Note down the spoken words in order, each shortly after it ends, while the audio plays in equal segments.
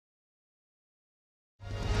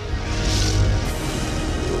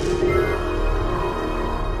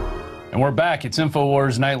And we're back. It's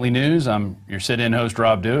InfoWars Nightly News. I'm your sit-in host,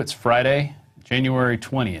 Rob Dew. It's Friday, January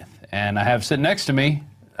 20th. And I have sitting next to me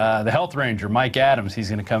the Health Ranger, Mike Adams. He's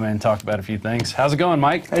going to come in and talk about a few things. How's it going,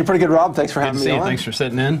 Mike? Hey, pretty good, Rob. Thanks for having me on. Thanks for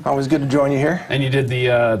sitting in. Always good to join you here. And you did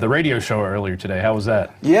the radio show earlier today. How was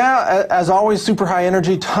that? Yeah, as always, super high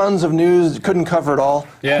energy, tons of news. Couldn't cover it all.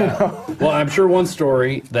 Yeah. Well, I'm sure one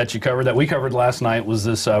story that you covered, that we covered last night, was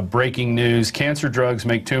this breaking news: cancer drugs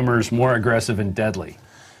make tumors more aggressive and deadly.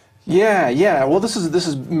 Yeah. Well, this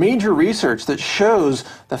is major research that shows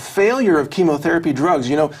the failure of chemotherapy drugs.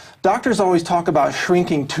 You know, doctors always talk about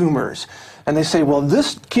shrinking tumors. And they say, well,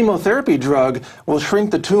 this chemotherapy drug will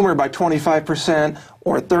shrink the tumor by 25%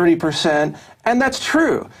 or 30%. And that's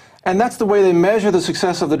true. And that's the way they measure the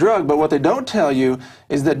success of the drug. But what they don't tell you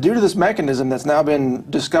is that due to this mechanism that's now been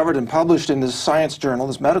discovered and published in this science journal,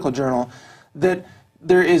 this medical journal, that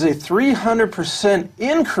there is a 300%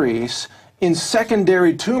 increase in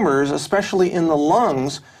secondary tumors, especially in the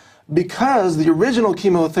lungs, because the original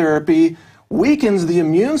chemotherapy weakens the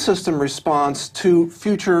immune system response to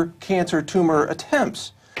future cancer tumor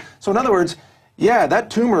attempts. So in other words, yeah, that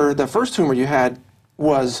tumor, the first tumor you had,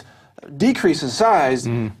 was decreased in size,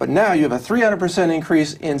 but now you have a 300%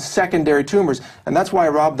 increase in secondary tumors. And that's why,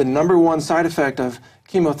 Rob, the #1 side effect of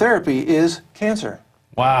chemotherapy is cancer.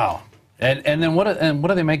 Wow. And then what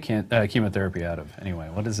do they make chemotherapy out of anyway?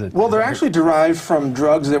 What is it? Well, they're actually derived from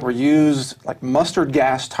drugs that were used, like mustard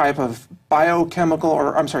gas type of chemical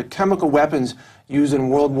weapons used in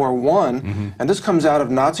World War I. And this comes out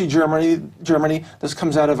of Nazi Germany. This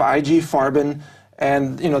comes out of IG Farben.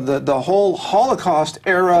 And, you know, the whole Holocaust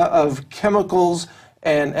era of chemicals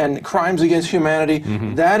and crimes against humanity,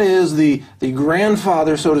 that is the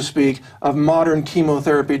grandfather, so to speak, of modern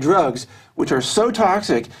chemotherapy drugs, which are so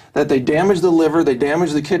toxic that they damage the liver, they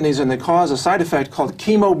damage the kidneys, and they cause a side effect called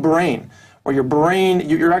chemo brain, where your brain,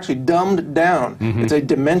 you're actually dumbed down. It's a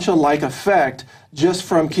dementia-like effect just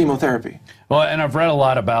from chemotherapy. Well, and I've read a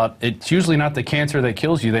lot about, it's usually not the cancer that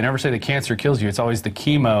kills you. They never say the cancer kills you. It's always the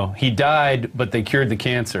chemo. He died, but they cured the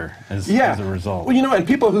cancer as a result. Well, you know, and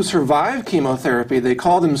people who survive chemotherapy, they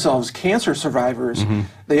call themselves cancer survivors.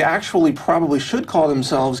 They actually probably should call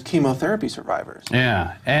themselves chemotherapy survivors.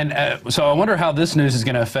 Yeah, and so I wonder how this news is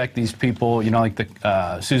going to affect these people, you know, like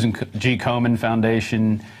the Susan G. Komen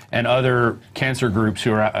Foundation and other cancer groups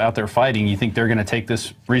who are out there fighting. You think they're going to take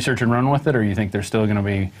this research and run with it, or you think they're still going to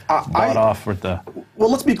be bought off with the...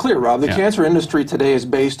 Well, let's be clear, Rob. The cancer industry today is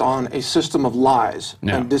based on a system of lies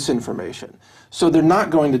and disinformation. So they're not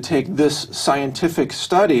going to take this scientific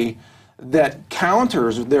study that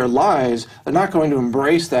counters their lies. They're not going to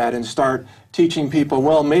embrace that and start teaching people,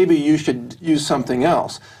 well, maybe you should use something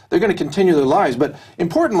else. They're going to continue their lies. But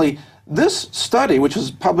importantly, this study, which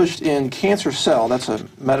was published in Cancer Cell, that's a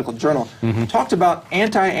medical journal, talked about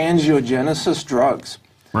anti-angiogenesis drugs.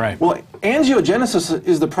 Right. Well, angiogenesis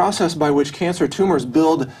is the process by which cancer tumors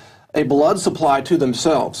build a blood supply to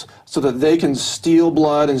themselves so that they can steal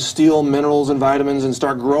blood and steal minerals and vitamins and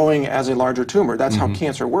start growing as a larger tumor. That's how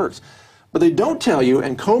cancer works. But they don't tell you,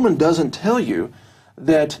 and Komen doesn't tell you,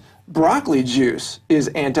 that broccoli juice is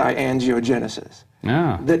anti-angiogenesis.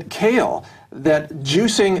 That kale, that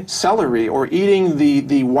juicing celery or eating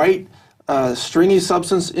the white stringy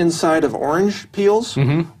substance inside of orange peels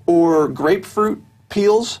or grapefruit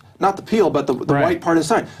peels, not the peel, but the white part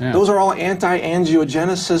inside. Those are all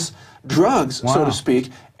anti-angiogenesis drugs, so to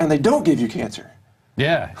speak, and they don't give you cancer.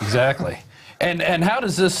 Yeah, exactly. And how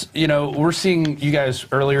does this, you know, we're seeing you guys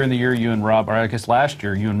earlier in the year, you and Rob, or I guess last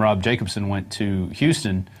year, you and Rob Jacobson went to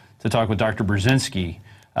Houston to talk with Dr. Brzezinski.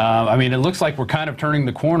 I mean, it looks like we're kind of turning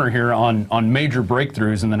the corner here on major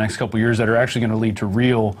breakthroughs in the next couple of years that are actually going to lead to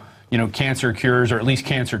real, you know, cancer cures, or at least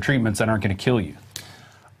cancer treatments that aren't going to kill you.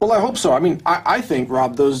 Well, I hope so. I mean, I think,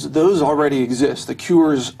 Rob, those already exist. The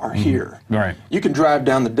cures are here. Right. You can drive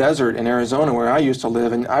down the desert in Arizona, where I used to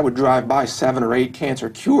live, and I would drive by 7 or 8 cancer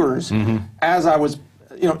cures as I was,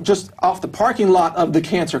 you know, just off the parking lot of the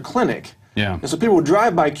cancer clinic. Yeah. And so people would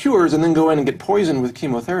drive by cures and then go in and get poisoned with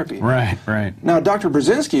chemotherapy. Right. Now, Dr.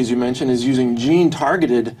 Brzezinski, as you mentioned, is using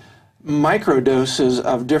gene-targeted microdoses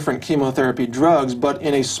of different chemotherapy drugs, but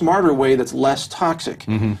in a smarter way that's less toxic.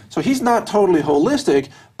 So he's not totally holistic,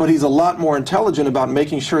 but he's a lot more intelligent about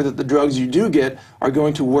making sure that the drugs you do get are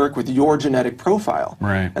going to work with your genetic profile.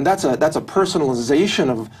 Right. And that's a personalization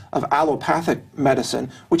of allopathic medicine,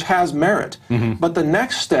 which has merit. But the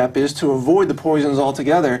next step is to avoid the poisons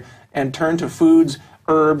altogether and turn to foods,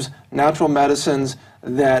 herbs, natural medicines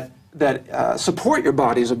that support your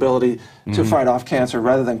body's ability to fight off cancer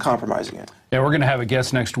rather than compromising it. Yeah, we're going to have a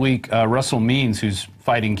guest next week, Russell Means, who's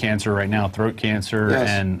fighting cancer right now, throat cancer, Yes.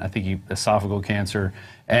 and I think esophageal cancer.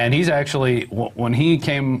 And he's actually, when he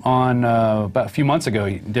came on about a few months ago,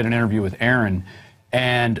 he did an interview with Aaron,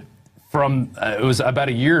 and it was about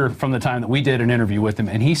a year from the time that we did an interview with him,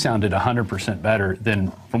 and he sounded 100% better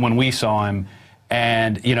than from when we saw him.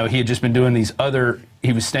 And, you know, he had just been doing these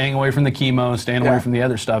he was staying away from the chemo, staying away from the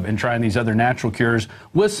other stuff, and trying these other natural cures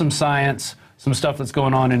with some science, some stuff that's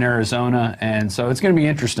going on in Arizona. And so it's going to be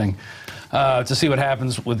interesting to see what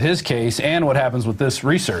happens with his case and what happens with this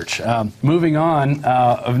research. Moving on,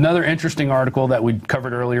 another interesting article that we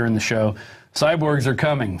covered earlier in the show. Cyborgs are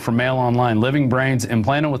coming from Mail Online. Living brains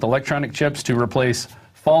implanted with electronic chips to replace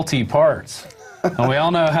faulty parts. And we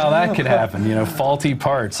all know how that could happen, you know, faulty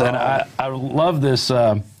parts. And I love this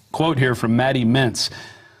quote here from Maddie Mintz.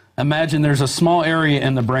 Imagine there's a small area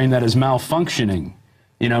in the brain that is malfunctioning.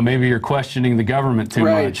 You know, maybe you're questioning the government too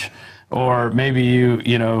much. Or maybe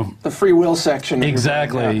you know... The free will section.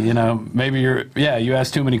 Exactly. You know, maybe you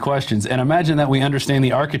ask too many questions. And imagine that we understand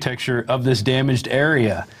the architecture of this damaged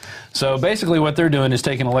area. So basically what they're doing is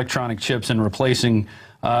taking electronic chips and replacing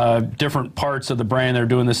different parts of the brain. They're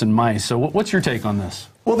doing this in mice. So what's your take on this?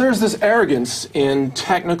 Well, there's this arrogance in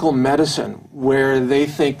technical medicine where they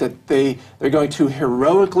think that they're going to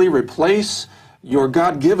heroically replace your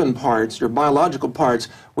God-given parts, your biological parts,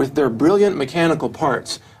 with their brilliant mechanical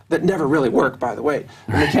parts that never really work, by the way.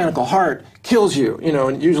 The mechanical heart kills you, you know,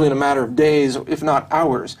 usually in a matter of days, if not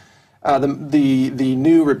hours. The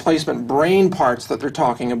new replacement brain parts that they're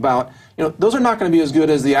talking about, you know, those are not going to be as good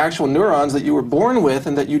as the actual neurons that you were born with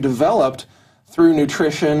and that you developed through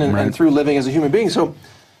nutrition and through living as a human being. So,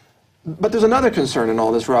 but there's another concern in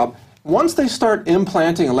all this, Rob. Once they start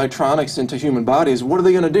implanting electronics into human bodies, what are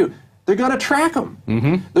they going to do? They're going to track them.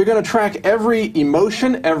 They're going to track every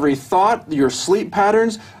emotion, every thought, your sleep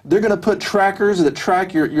patterns. They're going to put trackers that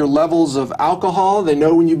track your levels of alcohol. They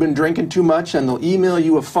know when you've been drinking too much, and they'll email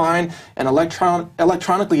you a fine and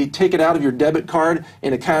electronically take it out of your debit card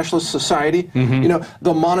in a cashless society. You know,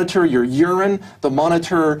 they'll monitor your urine. They'll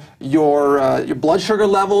monitor your blood sugar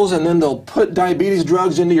levels, and then they'll put diabetes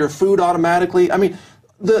drugs into your food automatically. I mean,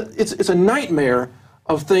 it's a nightmare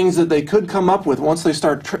of things that they could come up with once they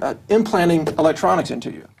start implanting electronics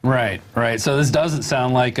into you. Right, right. So this doesn't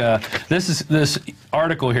sound like this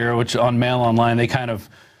article here, which on Mail Online they kind of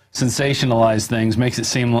sensationalize things, makes it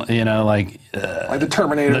seem, you know, like the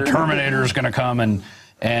Terminator. The Terminator is going to come and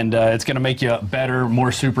it's going to make you better,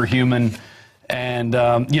 more superhuman. And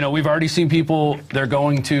you know, we've already seen people. They're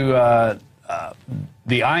going to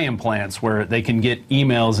the eye implants where they can get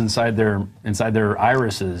emails inside their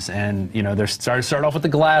irises, and you know they're start off with the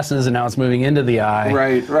glasses, and now it's moving into the eye.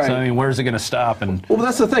 Right, right. So I mean, where's it going to stop? And well,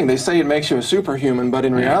 that's the thing. They say it makes you a superhuman, but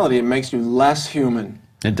in reality, it makes you less human.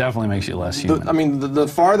 It definitely makes you less human. I mean, the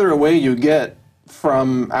farther away you get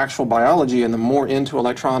from actual biology and the more into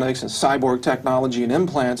electronics and cyborg technology and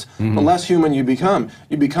implants, the less human you become.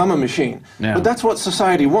 You become a machine. Yeah. But that's what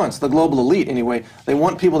society wants, the global elite anyway. They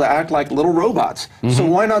want people to act like little robots. So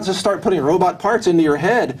why not just start putting robot parts into your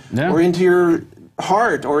head or into your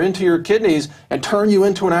heart or into your kidneys and turn you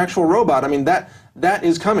into an actual robot? I mean, that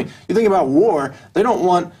is coming. You think about war, they don't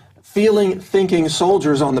want feeling, thinking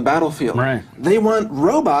soldiers on the battlefield. Right. They want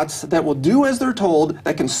robots that will do as they're told,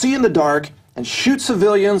 that can see in the dark, and shoot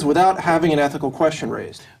civilians without having an ethical question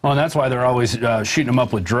raised. Well, and that's why they're always shooting them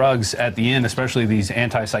up with drugs at the end, especially these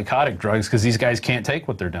antipsychotic drugs, because these guys can't take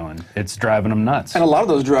what they're doing. It's driving them nuts. And a lot of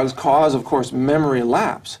those drugs cause, of course, memory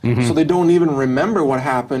lapse. So they don't even remember what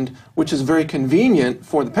happened, which is very convenient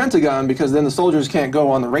for the Pentagon, because then the soldiers can't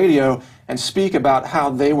go on the radio and speak about how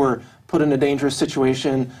they were put in a dangerous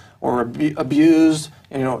situation or abused,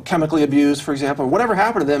 you know, chemically abused, for example. Whatever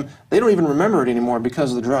happened to them, they don't even remember it anymore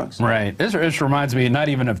because of the drugs. Right. This reminds me not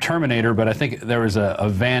even of Terminator, but I think there was a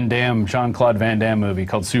Van Damme, Jean-Claude Van Damme movie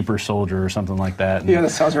called Super Soldier or something like that. And yeah,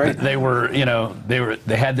 that sounds right. They were, you know,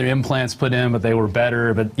 they had their implants put in, but they were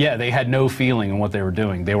better. But yeah, they had no feeling in what they were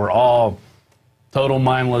doing. They were all total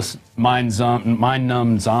mindless,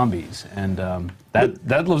 mind-numb zombies, and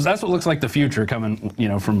that's what looks like the future coming, you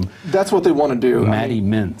know, from. That's what they want to do. Maddie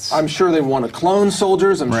Mintz. I'm sure they want to clone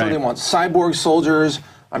soldiers. I'm sure they want cyborg soldiers.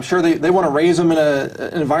 I'm sure they want to raise them in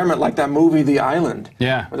an environment like that movie, The Island.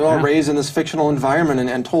 Yeah. Where they're all raised in this fictional environment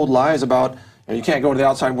and told lies about, you know, you can't go to the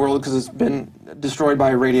outside world because it's been destroyed by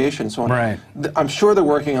radiation and so on. Right. I'm sure they're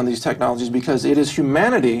working on these technologies because it is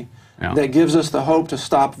humanity that gives us the hope to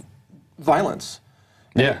stop violence.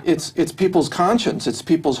 Yeah. It's people's conscience. It's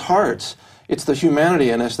people's hearts. It's the humanity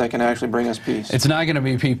in us that can actually bring us peace. It's not going to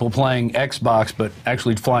be people playing Xbox, but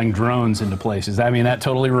actually flying drones into places. I mean, that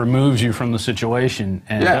totally removes you from the situation,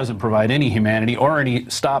 and it doesn't provide any humanity or any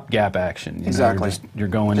stopgap action. Exactly. You're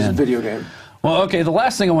going in. in. It's a video game. Well, okay, the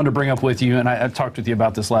last thing I wanted to bring up with you, and I talked with you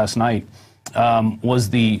about this last night, was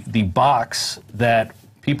the box that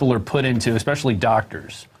people are put into, especially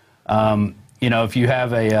doctors. You know, if you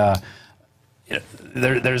have a...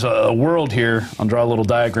 there's a world here. I'll draw a little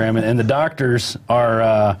diagram, and the doctors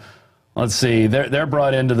are, let's see, they're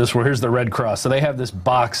brought into this where here's the Red Cross. So they have this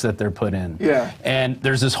box that they're put in. Yeah. And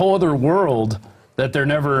there's this whole other world that they're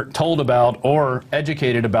never told about or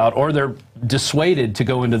educated about, or they're dissuaded to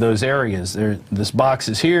go into those areas. This box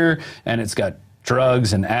is here, and it's got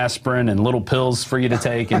drugs and aspirin and little pills for you to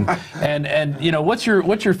take. And and you know, what's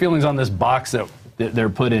your feelings on this box that they're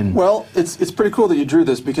put in? Well, it's pretty cool that you drew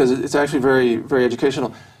this because it's actually very, very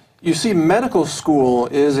educational. You see, medical school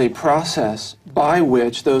is a process by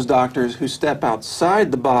which those doctors who step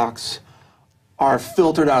outside the box are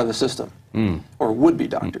filtered out of the system, or would-be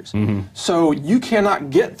doctors. So you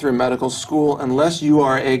cannot get through medical school unless you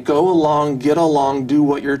are a go-along, get-along,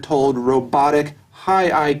 do-what-you're-told, robotic,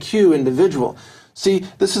 high IQ individual. See,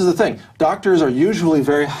 this is the thing. Doctors are usually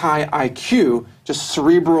very high IQ, just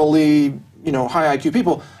cerebrally, you know, high IQ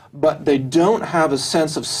people, but they don't have a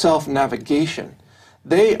sense of self-navigation.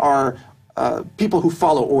 They are people who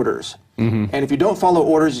follow orders. And if you don't follow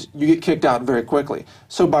orders, you get kicked out very quickly.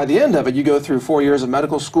 So by the end of it, you go through 4 years of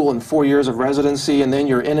medical school and 4 years of residency, and then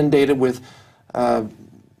you're inundated with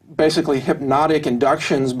basically hypnotic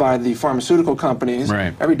inductions by the pharmaceutical companies.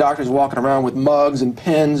 Right. Every doctor's walking around with mugs and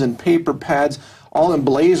pens and paper pads, all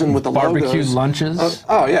emblazoned with the Barbecued logos. lunches.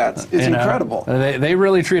 Oh yeah, it's incredible. They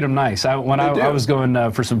really treat them nice. When I was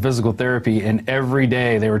going for some physical therapy, and every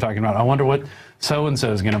day they were talking about, I wonder what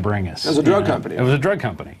so-and-so is going to bring us. It was a drug company. It was a drug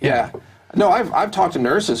company. Yeah. No, I've talked to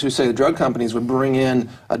nurses who say the drug companies would bring in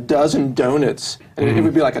a dozen donuts, and it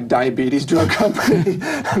would be like a diabetes drug company.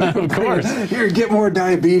 Of course. Here, get more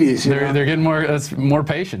diabetes. They're getting more. That's more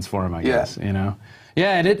patients for them, I guess. You know.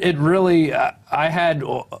 Yeah, and it really. I had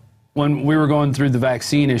when we were going through the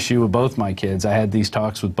vaccine issue with both my kids, I had these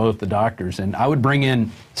talks with both the doctors, and I would bring in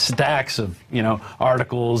stacks of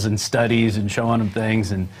articles and studies and showing them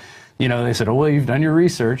things and. You know, they said, oh, well, you've done your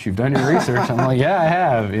research. You've done your research. I'm like, yeah, I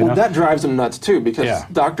have. Well, that drives them nuts, too, because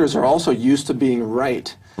doctors are also used to being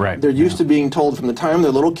right. Right. They're used to being told from the time they're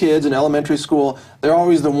little kids in elementary school, they're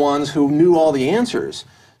always the ones who knew all the answers.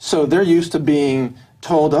 So they're used to being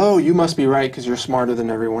told, oh, you must be right because you're smarter than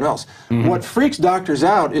everyone else. What freaks doctors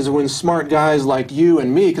out is when smart guys like you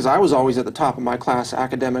and me, because I was always at the top of my class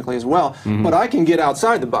academically as well, but I can get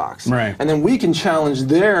outside the box. Right. And then we can challenge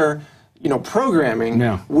their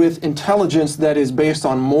programming with intelligence that is based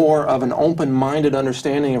on more of an open-minded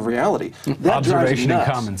understanding of reality. That observation drives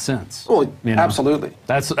and common sense. Well, absolutely.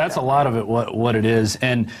 That's a lot of it. What it is,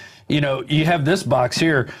 and you have this box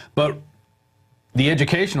here, but the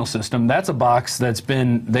educational system, that's a box they've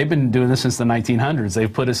been doing this since the 1900s.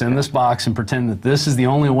 They've put us in this box and pretend that this is the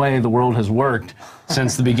only way the world has worked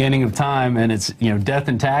since the beginning of time, and it's death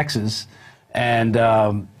and taxes, and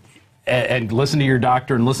listen to your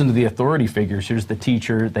doctor and listen to the authority figures. Here's the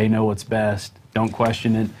teacher. They know what's best. Don't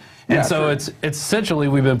question it. And so it's essentially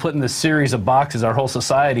we've been put in this series of boxes. Our whole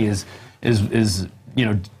society is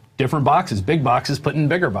different boxes, big boxes put in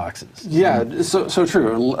bigger boxes. Yeah, so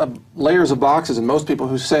true. Layers of boxes, and most people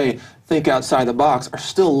who say think outside the box are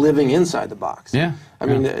still living inside the box. Yeah. I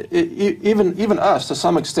mean, even us, to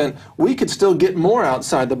some extent, we could still get more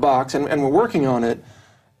outside the box, and we're working on it.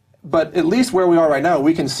 But at least where we are right now,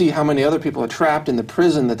 we can see how many other people are trapped in the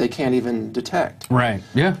prison that they can't even detect. Right.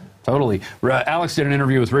 Yeah, totally. Alex did an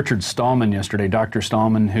interview with Richard Stallman yesterday, Dr.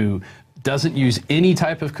 Stallman, who doesn't use any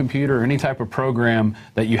type of computer or any type of program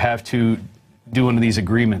that you have to do one of these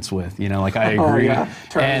agreements with. Like I agree.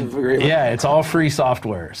 Terms of agreement. Yeah, it's all free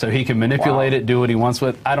software, so he can manipulate it, do what he wants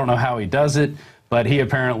with. I don't know how he does it, but he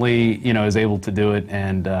apparently is able to do it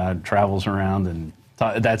and travels around and.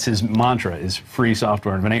 That's his mantra, is free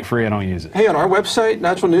software. If it ain't free, I don't use it. Hey, on our website,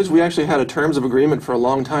 Natural News, we actually had a terms of agreement for a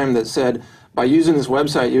long time that said, by using this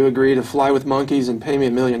website, you agree to fly with monkeys and pay me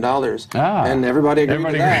 $1 million. And everybody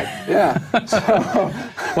agreed to that. Yeah. So,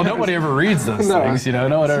 well, nobody ever reads those things,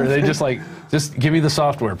 no one ever. They just give me the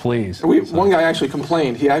software, please. One guy actually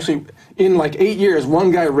complained. He actually, in like 8 years,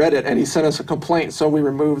 one guy read it and he sent us a complaint, so we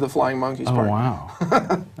removed the flying monkeys part. Oh,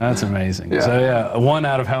 wow. That's amazing. So, yeah, one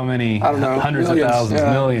out of how many? I don't know. Hundreds of thousands,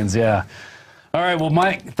 millions, yeah. All right, well,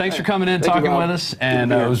 Mike, thanks for coming in, talking with us,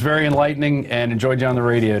 and it was very enlightening, and enjoyed you on the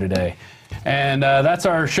radio today. And that's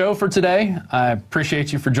our show for today. I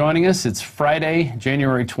appreciate you for joining us. It's Friday,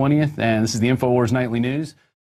 January 20th, and this is the InfoWars Nightly News.